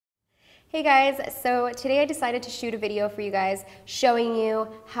Hey guys, so today I decided to shoot a video for you guys showing you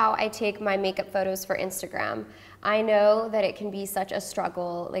how I take my makeup photos for Instagram. I know that it can be such a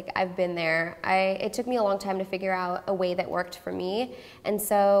struggle, like I've been there. It took me a long time to figure out a way that worked for me, and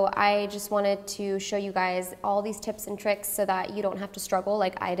so I just wanted to show you guys all these tips and tricks so that you don't have to struggle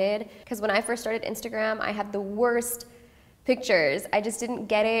like I did. Because when I first started Instagram, I had the worst pictures. I just didn't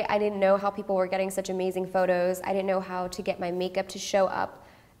get it. I didn't know how people were getting such amazing photos. I didn't know how to get my makeup to show up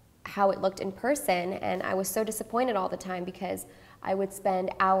how it looked in person, and I was so disappointed all the time because I would spend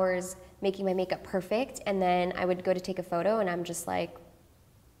hours making my makeup perfect and then I would go to take a photo and I'm just like,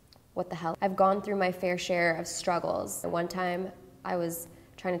 what the hell? I've gone through my fair share of struggles. One time I was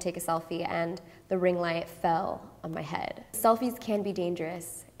trying to take a selfie and the ring light fell on my head. Selfies can be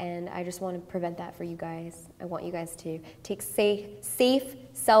dangerous and I just want to prevent that for you guys. I want you guys to take safe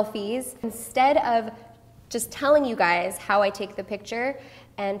selfies. Instead of just telling you guys how I take the picture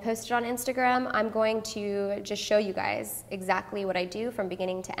and post it on Instagram, I'm going to just show you guys exactly what I do from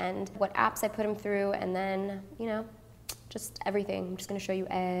beginning to end, what apps I put them through, and then, you know, just everything. I'm just gonna show you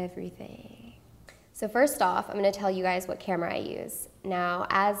everything. So first off, I'm gonna tell you guys what camera I use. Now,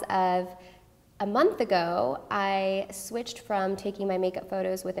 as of a month ago, I switched from taking my makeup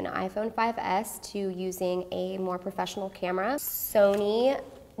photos with an iPhone 5S to using a more professional camera, Sony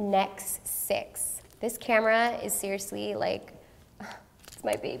NEX-6. This camera is seriously like, it's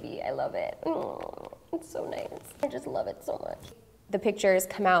my baby, I love it. It's so nice, I just love it so much. The pictures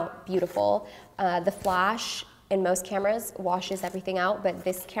come out beautiful. The flash in most cameras washes everything out, but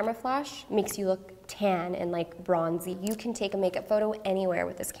this camera flash makes you look tan and like bronzy. You can take a makeup photo anywhere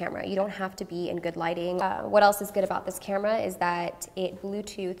with this camera. You don't have to be in good lighting. What else is good about this camera is that it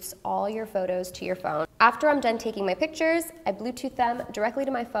Bluetooths all your photos to your phone. After I'm done taking my pictures, I Bluetooth them directly to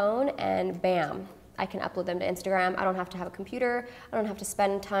my phone and bam, I can upload them to Instagram. I don't have to have a computer. I don't have to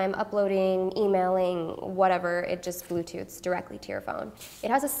spend time uploading, emailing, whatever. It just Bluetooths directly to your phone. It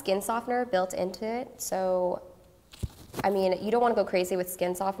has a skin softener built into it, so I mean, you don't want to go crazy with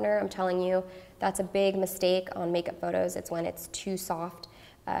skin softener. I'm telling you, that's a big mistake on makeup photos. It's when it's too soft.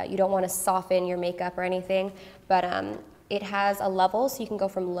 You don't want to soften your makeup or anything, but it has a level, so you can go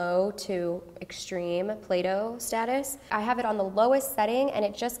from low to extreme Play-Doh status. I have it on the lowest setting, and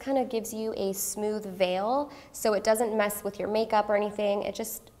it just kind of gives you a smooth veil, so it doesn't mess with your makeup or anything.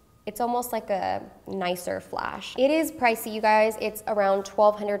 It's almost like a nicer flash. It is pricey, you guys. It's around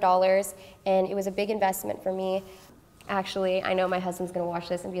 $1,200, and it was a big investment for me. Actually, I know my husband's gonna watch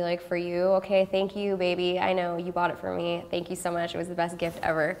this and be like, for you? Okay, thank you, baby. I know, you bought it for me. Thank you so much. It was the best gift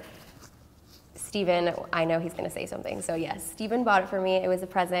ever. Steven, I know he's gonna say something, so yes, Steven bought it for me. It was a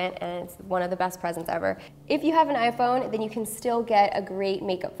present, and it's one of the best presents ever. If you have an iPhone, then you can still get a great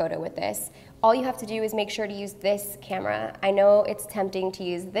makeup photo with this. All you have to do is make sure to use this camera. I know it's tempting to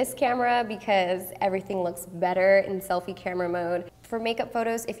use this camera because everything looks better in selfie camera mode. For makeup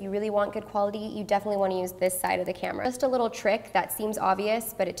photos, if you really want good quality, you definitely want to use this side of the camera. Just a little trick that seems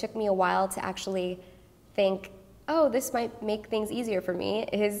obvious, but it took me a while to actually think, oh, this might make things easier for me,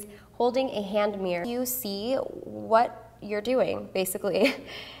 is holding a hand mirror. You see what you're doing, basically.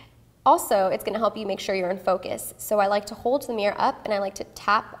 Also, it's gonna help you make sure you're in focus. So I like to hold the mirror up and I like to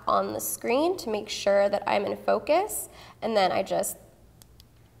tap on the screen to make sure that I'm in focus, and then I just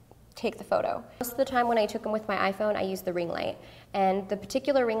take the photo. Most of the time when I took them with my iPhone, I use the ring light. And the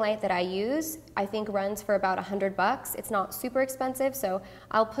particular ring light that I use, I think runs for about $100. It's not super expensive, so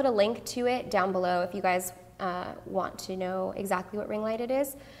I'll put a link to it down below if you guys want to know exactly what ring light it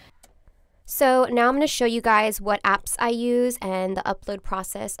is. So now I'm going to show you guys what apps I use and the upload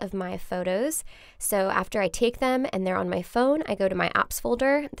process of my photos. So after I take them and they're on my phone, I go to my apps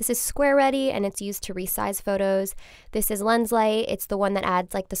folder. This is Square Ready and it's used to resize photos. This is Lens Light. It's the one that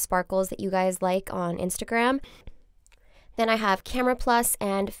adds like the sparkles that you guys like on Instagram. Then I have Camera Plus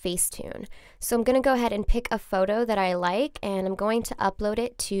and Facetune. So I'm going to go ahead and pick a photo that I like and I'm going to upload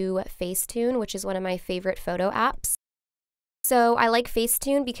it to Facetune, which is one of my favorite photo apps. So I like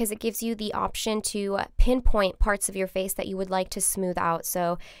Facetune because it gives you the option to pinpoint parts of your face that you would like to smooth out.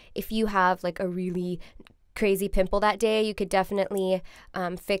 So if you have like a really crazy pimple that day, you could definitely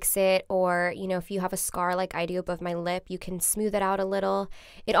fix it, or you know, if you have a scar like I do above my lip, you can smooth it out a little.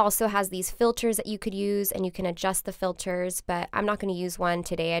 It also has these filters that you could use and you can adjust the filters, but I'm not going to use one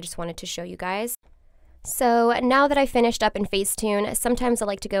today. I just wanted to show you guys. So now that I finished up in Facetune, sometimes I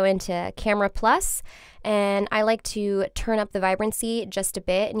like to go into Camera Plus and I like to turn up the vibrancy just a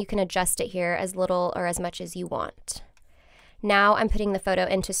bit, and you can adjust it here as little or as much as you want. Now I'm putting the photo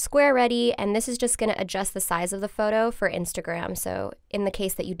into Square Ready, and this is just going to adjust the size of the photo for Instagram. So in the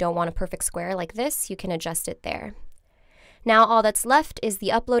case that you don't want a perfect square like this, you can adjust it there. Now all that's left is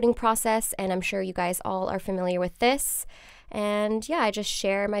the uploading process, and I'm sure you guys all are familiar with this. And yeah, I just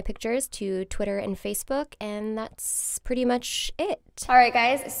share my pictures to Twitter and Facebook, and that's pretty much it. All right,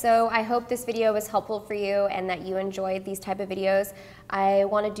 guys, so I hope this video was helpful for you and that you enjoyed these type of videos. I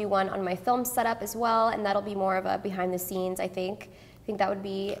want to do one on my film setup as well, and that'll be more of a behind the scenes, I think. I think that would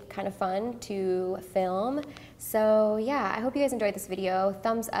be kind of fun to film. So yeah, I hope you guys enjoyed this video.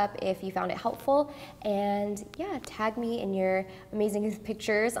 Thumbs up if you found it helpful. And yeah, tag me in your amazing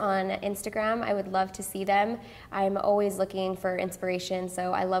pictures on Instagram. I would love to see them. I'm always looking for inspiration,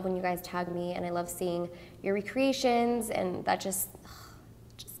 so I love when you guys tag me, and I love seeing your recreations, and that just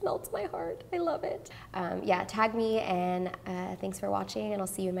melts my heart. I love it. Yeah, tag me, and thanks for watching, and I'll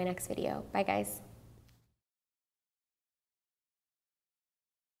see you in my next video. Bye, guys.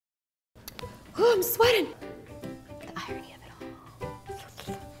 Oh, I'm sweating. The irony of it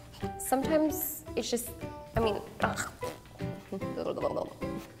all. Sometimes it's just, I mean, what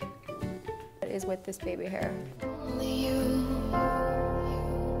is with this baby hair? Only you,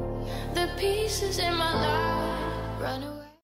 the pieces in my life run away.